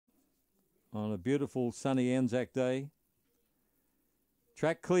on a beautiful sunny Anzac Day.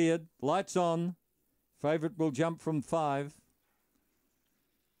 Track cleared, lights on. Favourite will jump from 5.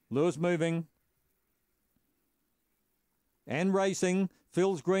 Lure's moving. And racing.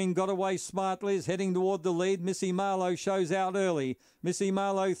 Phil's Green got away smartly, is heading toward the lead. Missy Marlowe shows out early. Missy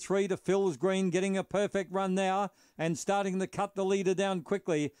Marlowe 3 to Phil's Green, getting a perfect run now and starting to cut the leader down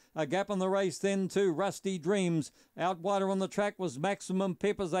quickly. A gap on the race then to Rusty Dreams. Out wider on the track was Maximum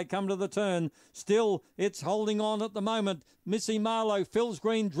Pip as they come to the turn. Still, it's holding on at the moment. Missy Marlowe, Phil's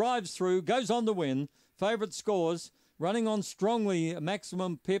Green drives through, goes on to win. Favourite scores. Running on strongly,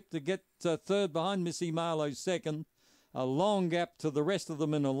 Maximum Pip to get third behind Missy Marlowe second. A long gap to the rest of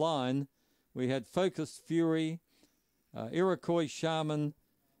them in a line. We had Focused Fury, Iroquois Shaman,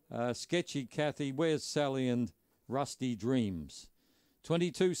 Sketchy Cathy, Where's Sally, and Rusty Dreams.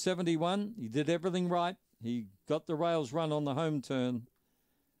 22.71, he did everything right. He got the rails run on the home turn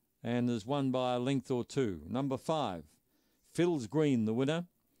and has won by a length or 2. Number 5, Phil's Green, the winner.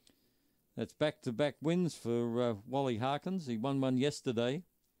 That's back-to-back wins for Wally Harkins. He won one yesterday.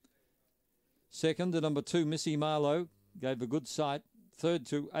 Second to number 2, Missy Marlowe. Gave a good sight. Third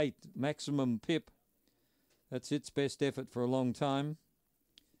to 8, Maximum Pip. That's its best effort for a long time.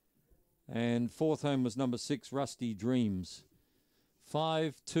 And fourth home was number 6, Rusty Dreams.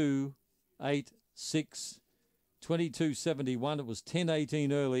 5, 2, 8, 6, 22.71. It was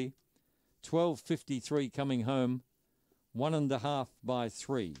 10.18 early. 12.53 coming home. 1.5 by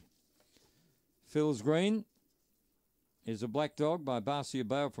 3. Phil's Green is a black dog by Barcia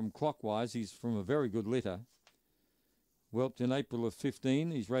Bale from Clockwise. He's from a very good litter. Whelped in April of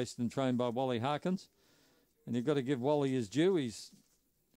 15. He's raced and trained by Wally Harkins. And you've got to give Wally his due. He's